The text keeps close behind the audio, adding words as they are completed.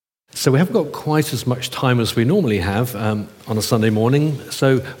So we haven't got quite as much time as we normally have on a Sunday morning.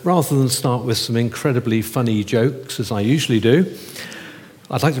 So rather than start with some incredibly funny jokes, as I usually do,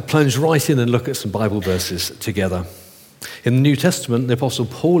 I'd like to plunge right in and look at some Bible verses together. In the New Testament, the Apostle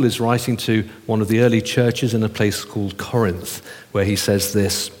Paul is writing to one of the early churches in a place called Corinth, where he says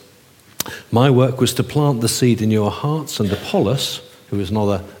this: "My work was to plant the seed in your hearts, and Apollos, who was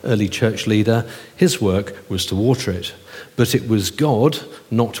another early church leader, his work was to water it. But it was God,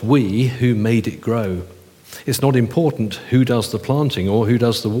 not we, who made it grow. It's not important who does the planting or who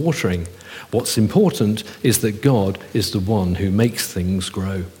does the watering. What's important is that God is the one who makes things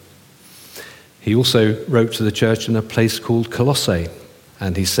grow." He also wrote to the church in a place called Colossae,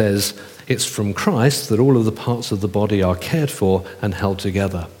 and he says, "It's from Christ that all of the parts of the body are cared for and held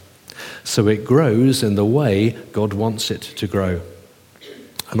together, so it grows in the way God wants it to grow."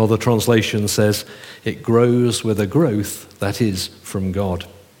 Another translation says, "It grows with a growth that is from God."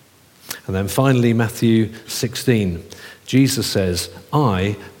 And then finally, Matthew 16, Jesus says,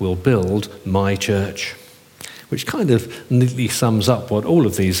 "I will build my church," which kind of neatly sums up what all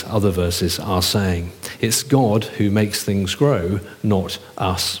of these other verses are saying. It's God who makes things grow, not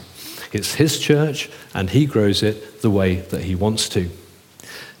us. It's his church, and he grows it the way that he wants to.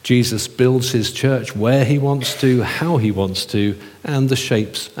 Jesus builds his church where he wants to, how he wants to, and the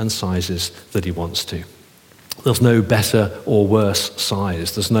shapes and sizes that he wants to. There's no better or worse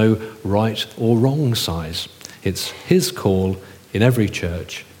size. There's no right or wrong size. It's his call in every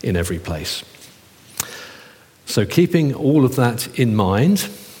church, in every place. So keeping all of that in mind,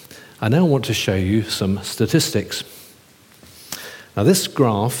 I now want to show you some statistics. Now this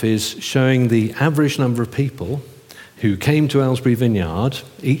graph is showing the average number of people who came to Aylesbury Vineyard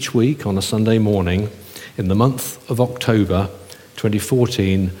each week on a Sunday morning in the month of October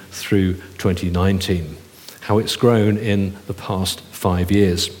 2014 through 2019, how it's grown in the past 5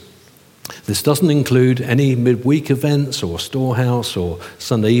 years. This doesn't include any midweek events or storehouse or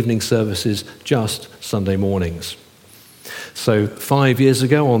Sunday evening services, just Sunday mornings. So 5 years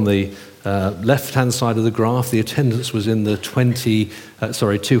ago, on the left-hand side of the graph, the attendance was in the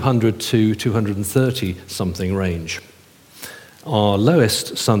 200 to 230 something range. Our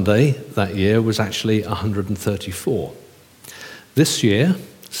lowest Sunday that year was actually 134. This year,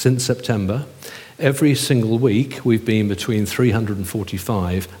 since September, every single week we've been between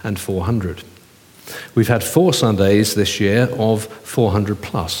 345 and 400. We've had 4 Sundays this year of 400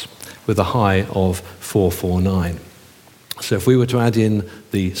 plus, with a high of 449. So if we were to add in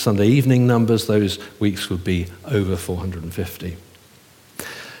the Sunday evening numbers, those weeks would be over 450.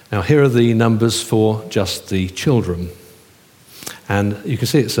 Now here are the numbers for just the children. And you can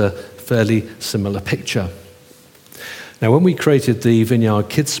see it's a fairly similar picture. Now, when we created the Vineyard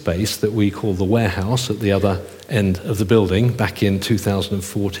Kids Space that we call the warehouse at the other end of the building back in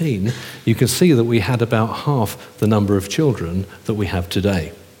 2014, you can see that we had about half the number of children that we have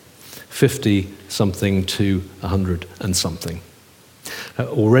today, 50-something to 100 and something.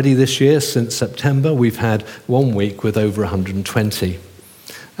 Already this year, since September, we've had 1 week with over 120,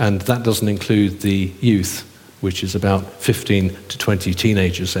 and that doesn't include the youth, which is about 15 to 20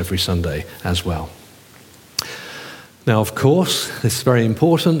 teenagers every Sunday as well. Now, of course, it's very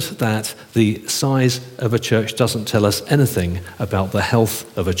important that the size of a church doesn't tell us anything about the health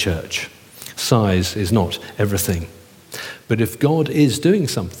of a church. Size is not everything. But if God is doing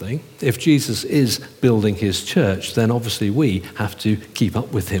something, if Jesus is building his church, then obviously we have to keep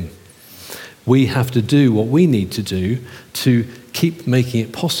up with him. We have to do what we need to do to keep making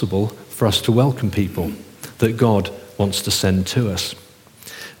it possible for us to welcome people that God wants to send to us.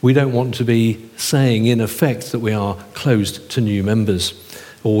 We don't want to be saying, in effect, that we are closed to new members,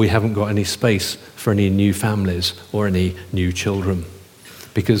 or we haven't got any space for any new families or any new children,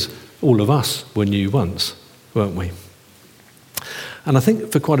 because all of us were new once, weren't we? And I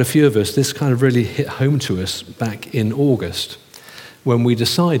think for quite a few of us, this kind of really hit home to us back in August, when we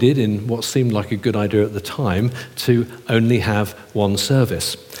decided, in what seemed like a good idea at the time, to only have one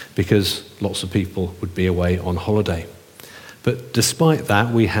service, because lots of people would be away on holiday. But despite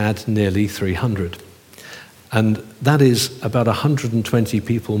that, we had nearly 300. And that is about 120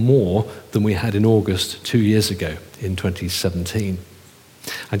 people more than we had in August 2 years ago, in 2017.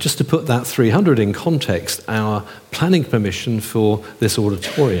 And just to put that 300 in context, our planning permission for this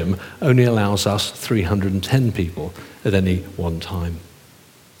auditorium only allows us 310 people at any one time.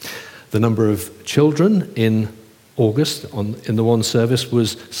 The number of children in August in the one service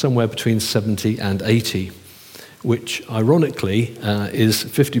was somewhere between 70 and 80. Which ironically is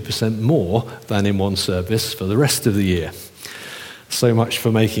 50% more than in one service for the rest of the year. So much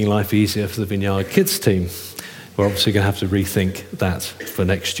for making life easier for the Vineyard Kids team. we're obviously going to have to rethink that for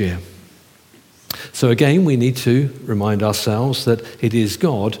next year. So again, we need to remind ourselves that it is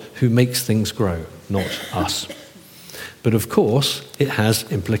God who makes things grow, not us. But of course, it has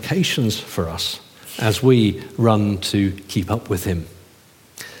implications for us as we run to keep up with him.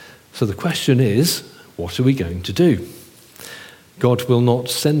 So the question is, what are we going to do? God will not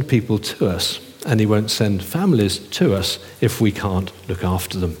send people to us, and he won't send families to us if we can't look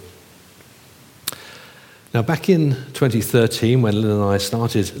after them. Now, back in 2013, when Lynn and I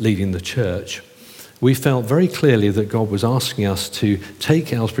started leading the church, we felt very clearly that God was asking us to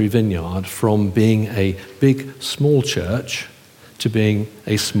take Aylesbury Vineyard from being a big, small church to being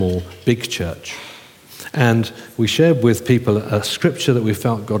a small, big church. And we shared with people a scripture that we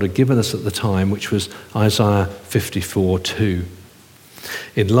felt God had given us at the time, which was Isaiah 54:2.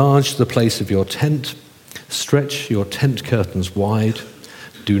 Enlarge the place of your tent, stretch your tent curtains wide,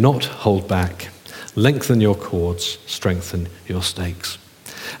 do not hold back, lengthen your cords, strengthen your stakes.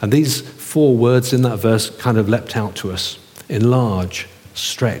 And these 4 words in that verse kind of leapt out to us. Enlarge,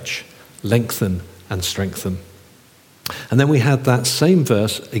 stretch, lengthen, and strengthen. And then we had that same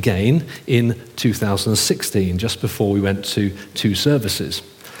verse again in 2016, just before we went to 2 services.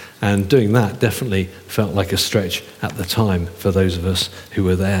 And doing that definitely felt like a stretch at the time for those of us who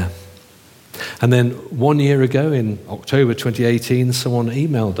were there. And then 1 year ago, in October 2018, someone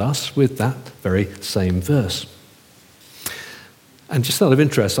emailed us with that very same verse. And just out of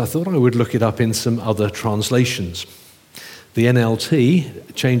interest, I thought I would look it up in some other translations. The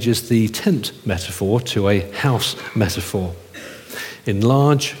NLT changes the tent metaphor to a house metaphor.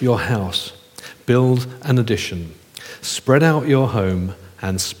 Enlarge your house, build an addition, spread out your home,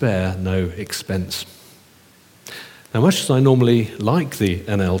 and spare no expense. Now, much as I normally like the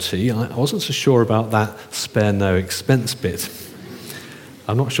NLT, I wasn't so sure about that spare no expense bit.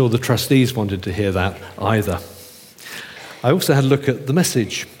 I'm not sure the trustees wanted to hear that either. I also had a look at the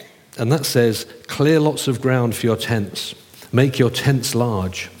Message, and that says, clear lots of ground for your tents. Make your tents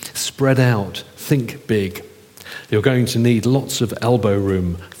large. Spread out. Think big. You're going to need lots of elbow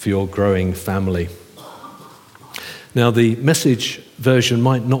room for your growing family. Now, the Message version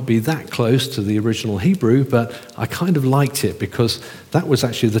might not be that close to the original Hebrew, but I kind of liked it because that was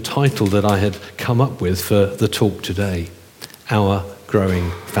actually the title that I had come up with for the talk today, Our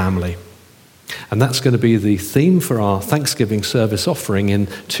Growing Family. And that's going to be the theme for our Thanksgiving service offering in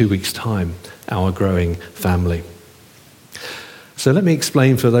 2 weeks' time, Our Growing Family. So let me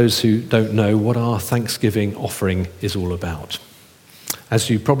explain for those who don't know what our Thanksgiving offering is all about. As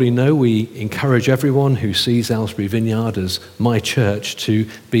you probably know, we encourage everyone who sees Aylesbury Vineyard as my church to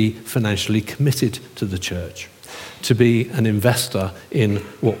be financially committed to the church, to be an investor in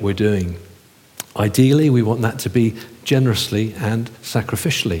what we're doing. Ideally, we want that to be generously and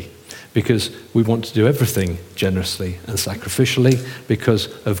sacrificially, because we want to do everything generously and sacrificially because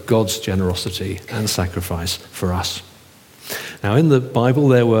of God's generosity and sacrifice for us. Now, in the Bible,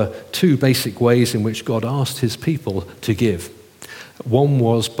 there were 2 basic ways in which God asked his people to give. One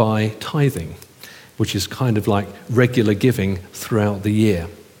was by tithing, which is kind of like regular giving throughout the year.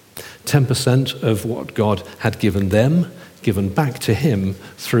 10% of what God had given them, given back to him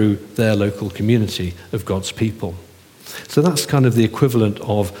through their local community of God's people. So that's kind of the equivalent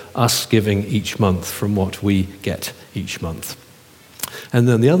of us giving each month from what we get each month. And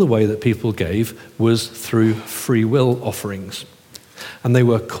then the other way that people gave was through free will offerings. And they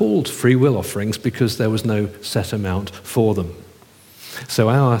were called free will offerings because there was no set amount for them. So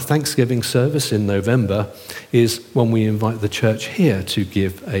our Thanksgiving service in November is when we invite the church here to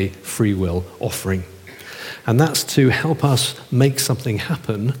give a free will offering. And that's to help us make something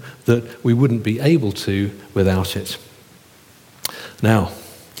happen that we wouldn't be able to without it. Now,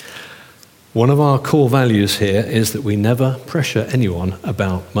 one of our core values here is that we never pressure anyone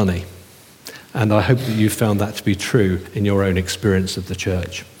about money. And I hope that you've found that to be true in your own experience of the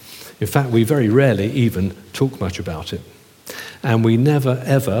church. In fact, we very rarely even talk much about it. And we never,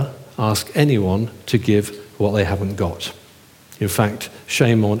 ever ask anyone to give what they haven't got. In fact,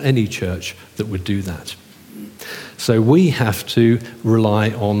 shame on any church that would do that. So we have to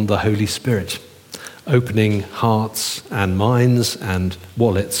rely on the Holy Spirit, opening hearts and minds and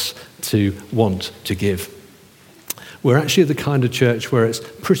wallets to want to give. We're actually the kind of church where it's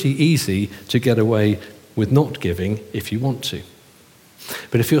pretty easy to get away with not giving if you want to.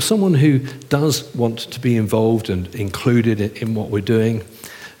 But if you're someone who does want to be involved and included in what we're doing,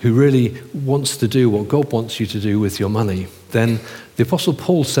 who really wants to do what God wants you to do with your money, then the Apostle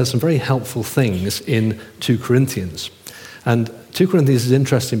Paul says some very helpful things in 2 Corinthians. And 2 Corinthians is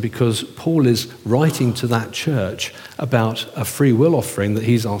interesting because Paul is writing to that church about a free will offering that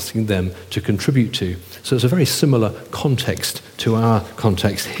he's asking them to contribute to. So it's a very similar context to our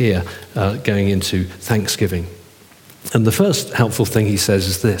context here going into Thanksgiving. And the first helpful thing he says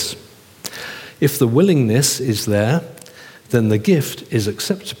is this: if the willingness is there, then the gift is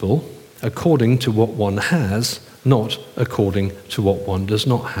acceptable according to what one has, not according to what one does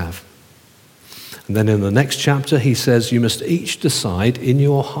not have. And then in the next chapter, he says, you must each decide in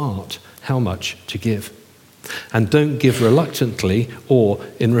your heart how much to give. And don't give reluctantly or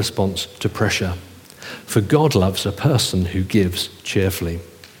in response to pressure. For God loves a person who gives cheerfully.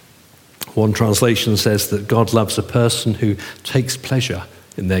 One translation says that God loves a person who takes pleasure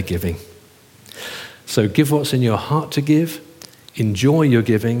in their giving. So give what's in your heart to give, enjoy your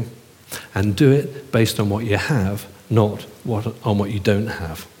giving, and do it based on what you have, not on what you don't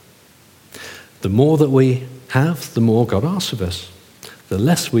have. The more that we have, the more God asks of us. The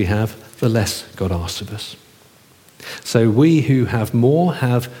less we have, the less God asks of us. So we who have more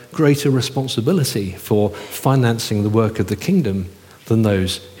have greater responsibility for financing the work of the kingdom than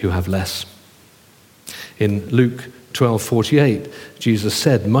those who have less. In Luke 12:48, Jesus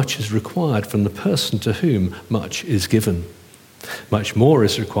said, much is required from the person to whom much is given. Much more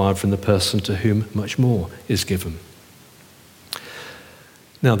is required from the person to whom much more is given.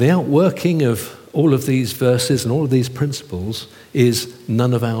 Now, the outworking of all of these verses and all of these principles is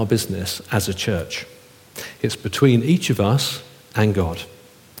none of our business as a church. It's between each of us and God,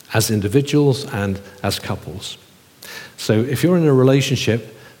 as individuals and as couples. So if you're in a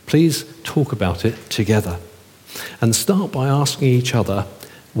relationship, please talk about it together. And start by asking each other,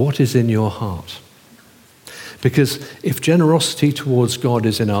 what is in your heart? Because if generosity towards God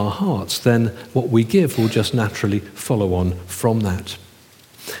is in our hearts, then what we give will just naturally follow on from that.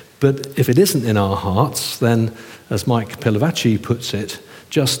 But if it isn't in our hearts, then, as Mike Pilavachi puts it,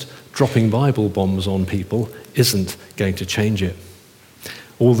 just dropping Bible bombs on people isn't going to change it.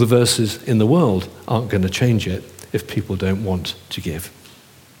 All the verses in the world aren't going to change it if people don't want to give.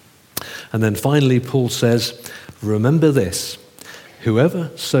 And then finally, Paul says, remember this,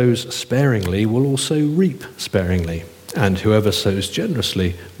 whoever sows sparingly will also reap sparingly, and whoever sows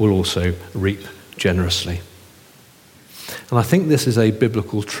generously will also reap generously. And I think this is a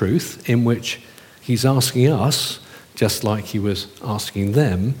biblical truth in which he's asking us, just like he was asking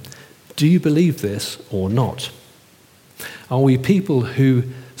them, do you believe this or not? Are we people who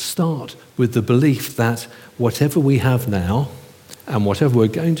start with the belief that whatever we have now and whatever we're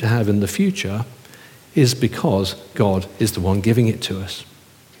going to have in the future is because God is the one giving it to us?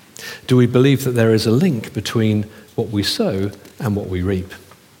 Do we believe that there is a link between what we sow and what we reap?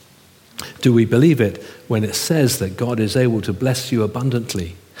 Do we believe it when it says that God is able to bless you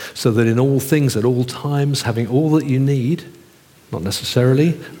abundantly, so that in all things at all times, having all that you need, not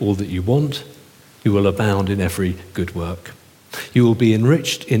necessarily all that you want, you will abound in every good work. You will be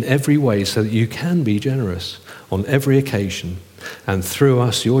enriched in every way so that you can be generous on every occasion, and through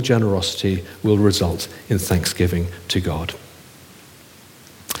us your generosity will result in thanksgiving to God.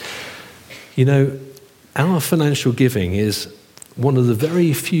 You know, our financial giving is one of the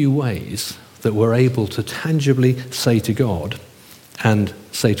very few ways that we're able to tangibly say to God and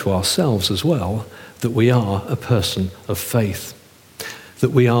say to ourselves as well that we are a person of faith,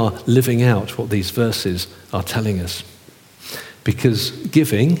 that we are living out what these verses are telling us. Because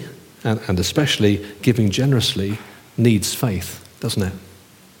giving, and especially giving generously, needs faith, doesn't it?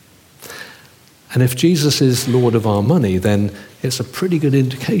 And if Jesus is Lord of our money, then it's a pretty good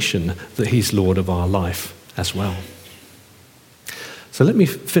indication that he's Lord of our life as well. So let me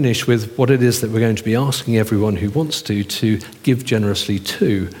finish with what it is that we're going to be asking everyone who wants to give generously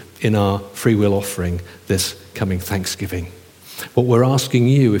to in our free will offering this coming Thanksgiving. What we're asking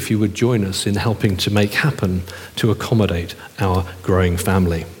you, if you would join us in helping to make happen to accommodate our growing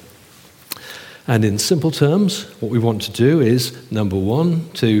family. And in simple terms, what we want to do is, number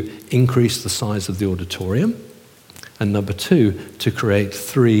one, to increase the size of the auditorium, and number two, to create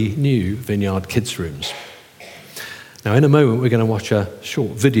 3 new Vineyard Kids rooms. Now, in a moment, we're going to watch a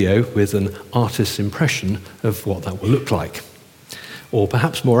short video with an artist's impression of what that will look like. Or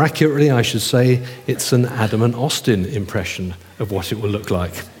perhaps more accurately, I should say, it's an Adam and Austin impression of what it will look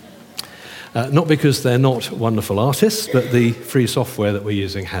like. Not because they're not wonderful artists, but the free software that we're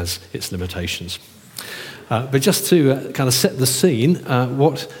using has its limitations. But just to kind of set the scene,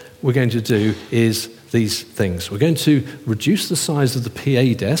 what we're going to do is these things. We're going to reduce the size of the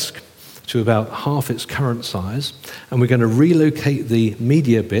PA desk to about half its current size, and we're going to relocate the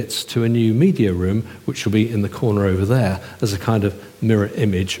media bits to a new media room, which will be in the corner over there as a kind of mirror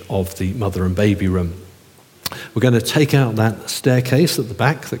image of the mother and baby room. We're going to take out that staircase at the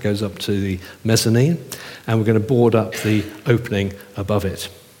back that goes up to the mezzanine, and we're going to board up the opening above it.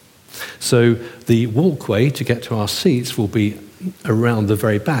 So the walkway to get to our seats will be around the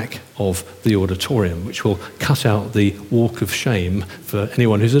very back of the auditorium, which will cut out the walk of shame for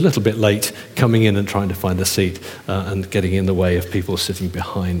anyone who's a little bit late coming in and trying to find a seat and getting in the way of people sitting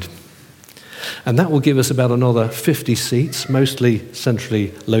behind. And that will give us about another 50 seats, mostly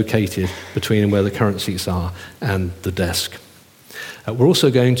centrally located between where the current seats are and the desk. We're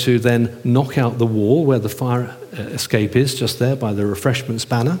also going to then knock out the wall where the fire escape is, just there by the refreshments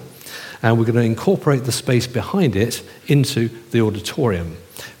banner, and we're going to incorporate the space behind it into the auditorium,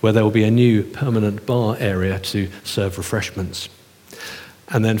 where there will be a new permanent bar area to serve refreshments.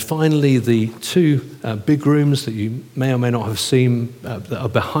 And then finally, the two big rooms that you may or may not have seen that are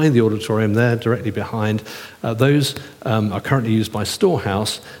behind the auditorium there, directly behind, those are currently used by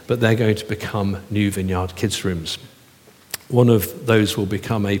Storehouse, but they're going to become new Vineyard Kids rooms. One of those will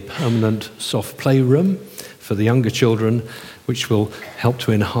become a permanent soft play room for the younger children, which will help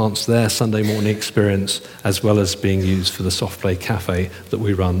to enhance their Sunday morning experience, as well as being used for the soft play cafe that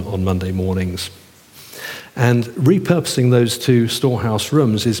we run on Monday mornings. And repurposing those two Storehouse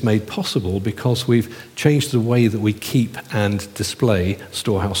rooms is made possible because we've changed the way that we keep and display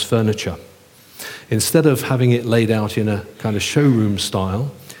Storehouse furniture. Instead of having it laid out in a kind of showroom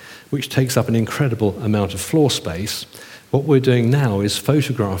style, which takes up an incredible amount of floor space, what we're doing now is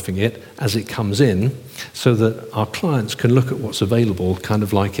photographing it as it comes in so that our clients can look at what's available, kind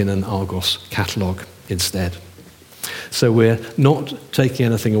of like in an Argos catalogue instead. So we're not taking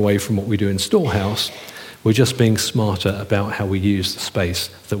anything away from what we do in Storehouse, we're just being smarter about how we use the space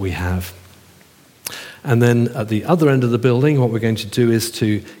that we have. And then at the other end of the building, what we're going to do is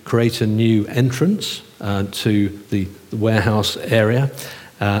to create a new entrance to the warehouse area,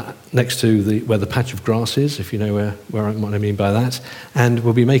 next to where the patch of grass is, if you know what I mean by that. And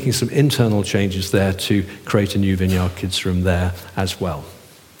we'll be making some internal changes there to create a new Vineyard Kids room there as well.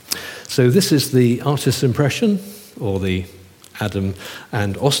 So this is the artist's impression, or the Adam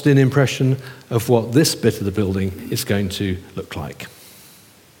and Austin impression, of what this bit of the building is going to look like.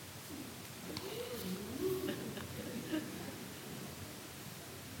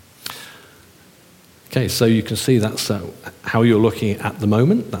 Okay, so you can see that's how you're looking at the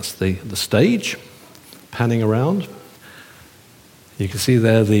moment. That's the stage, panning around. You can see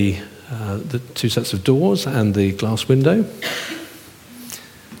there the two sets of doors and the glass window.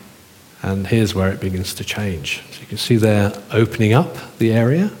 And here's where it begins to change. So you can see there opening up the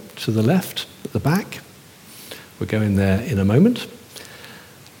area to the left at the back. We're going there in a moment.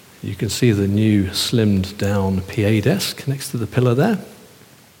 You can see the new slimmed down PA desk next to the pillar there.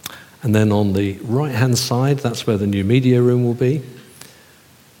 And then on the right-hand side, that's where the new media room will be.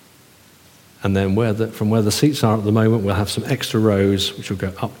 And then from where the seats are at the moment, we'll have some extra rows which will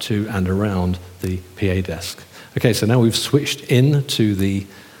go up to and around the PA desk. Okay, so now we've switched in to the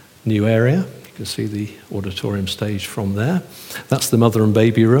new area. You can see the auditorium stage from there. That's the mother and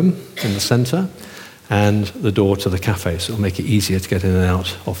baby room in the center, and the door to the cafe, so it'll make it easier to get in and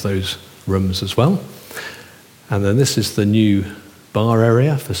out of those rooms as well. And then this is the new bar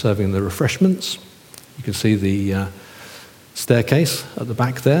area for serving the refreshments. You can see the staircase at the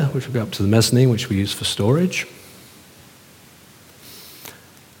back there, which will go up to the mezzanine, which we use for storage.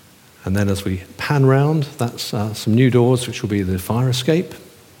 And then as we pan round, that's some new doors, which will be the fire escape.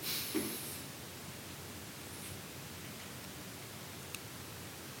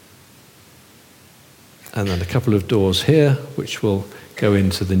 And then a couple of doors here, which will go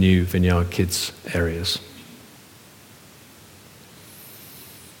into the new Vineyard Kids areas.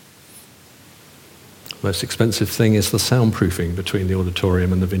 Most expensive thing is the soundproofing between the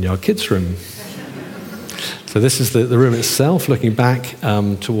auditorium and the Vineyard Kids room. So this is the room itself, looking back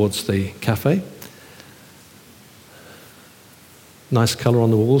towards the cafe. Nice colour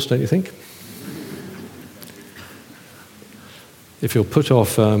on the walls, don't you think? If you're put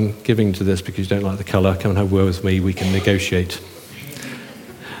off giving to this because you don't like the colour, come and have a word with me, we can negotiate.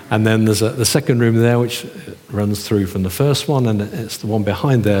 And then there's the second room there, which runs through from the first one, and it's the one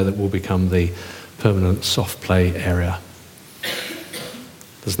behind there that will become the permanent soft play area.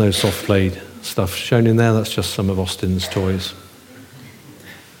 There's no soft play stuff shown in there, that's just some of Austin's toys.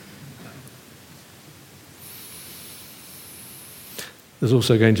 There's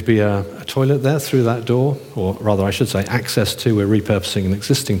also going to be a toilet there through that door, or rather I should say access to. We're repurposing an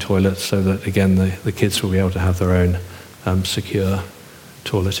existing toilet so that again the kids will be able to have their own secure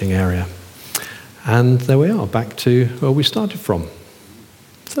toileting area. And there we are, back to where we started from.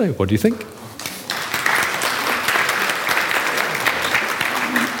 So what do you think?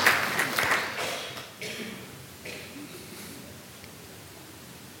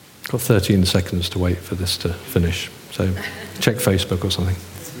 Got 13 seconds to wait for this to finish. So check Facebook or something.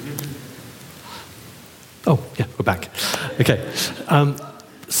 Oh, yeah, we're back. Okay.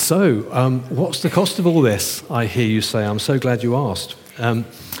 What's the cost of all this? I hear you say. I'm so glad you asked.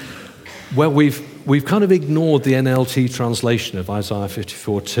 Well, we've kind of ignored the NLT translation of Isaiah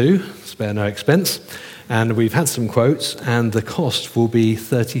 54:2, spare no expense, and we've had some quotes, and the cost will be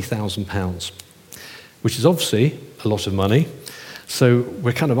 £30,000, which is obviously a lot of money. So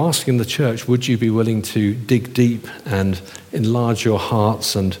we're kind of asking the church, would you be willing to dig deep and enlarge your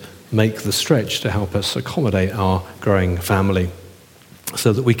hearts and make the stretch to help us accommodate our growing family,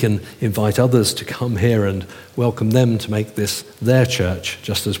 so that we can invite others to come here and welcome them to make this their church,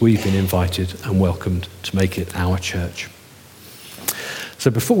 just as we've been invited and welcomed to make it our church. So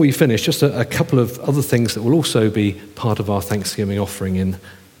before we finish, just a couple of other things that will also be part of our Thanksgiving offering in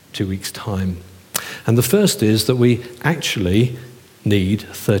 2 weeks' time. And the first is that we actually need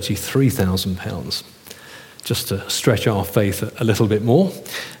 £33,000, just to stretch our faith a little bit more.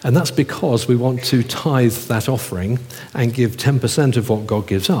 And that's because we want to tithe that offering and give 10% of what God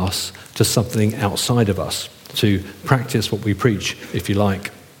gives us to something outside of us, to practice what we preach, if you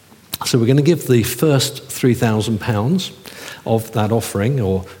like. So we're going to give the first £3,000 of that offering,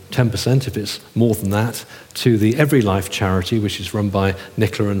 or 10% if it's more than that, to the Every Life charity, which is run by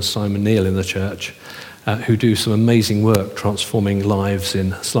Nicola and Simon Neal in the church, who do some amazing work transforming lives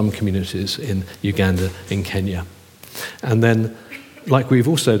in slum communities in Uganda, in Kenya. And then, like we've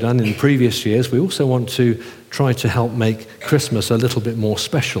also done in previous years, we also want to try to help make Christmas a little bit more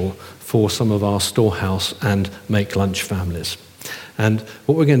special for some of our storehouse and make lunch families. And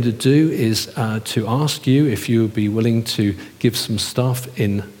what we're going to do is to ask you if you would be willing to give some stuff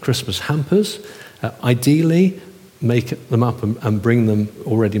in Christmas hampers. Ideally, make them up and bring them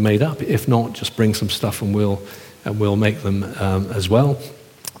already made up. If not, just bring some stuff and we'll make them as well.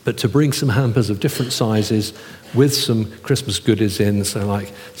 But to bring some hampers of different sizes with some Christmas goodies in, so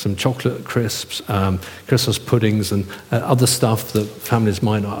like some chocolate crisps, Christmas puddings, and other stuff that families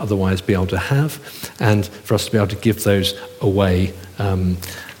might not otherwise be able to have, and for us to be able to give those away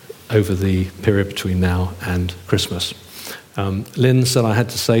over the period between now and Christmas. Lynn said I had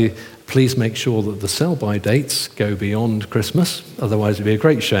to say, please make sure that the sell-by dates go beyond Christmas, otherwise it'd be a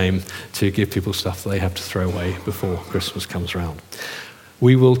great shame to give people stuff that they have to throw away before Christmas comes around.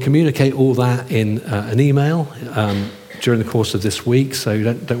 We will communicate all that in an email during the course of this week, so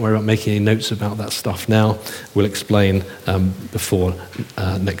don't worry about making any notes about that stuff now. We'll explain before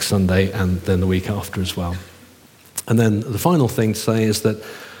next Sunday and then the week after as well. And then the final thing to say is that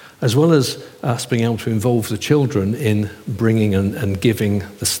as well as us being able to involve the children in bringing and giving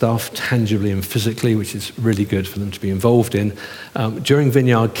the stuff tangibly and physically, which is really good for them to be involved in, during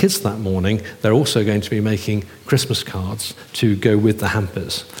Vineyard Kids that morning, they're also going to be making Christmas cards to go with the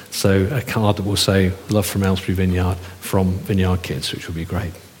hampers. So a card that will say, "Love from Aylesbury Vineyard," from Vineyard Kids, which will be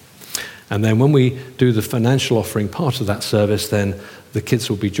great. And then when we do the financial offering part of that service, then the kids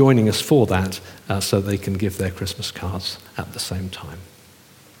will be joining us for that, so they can give their Christmas cards at the same time.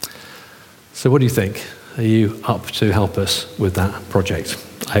 So what do you think? Are you up to help us with that project?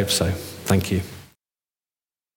 I hope so. Thank you.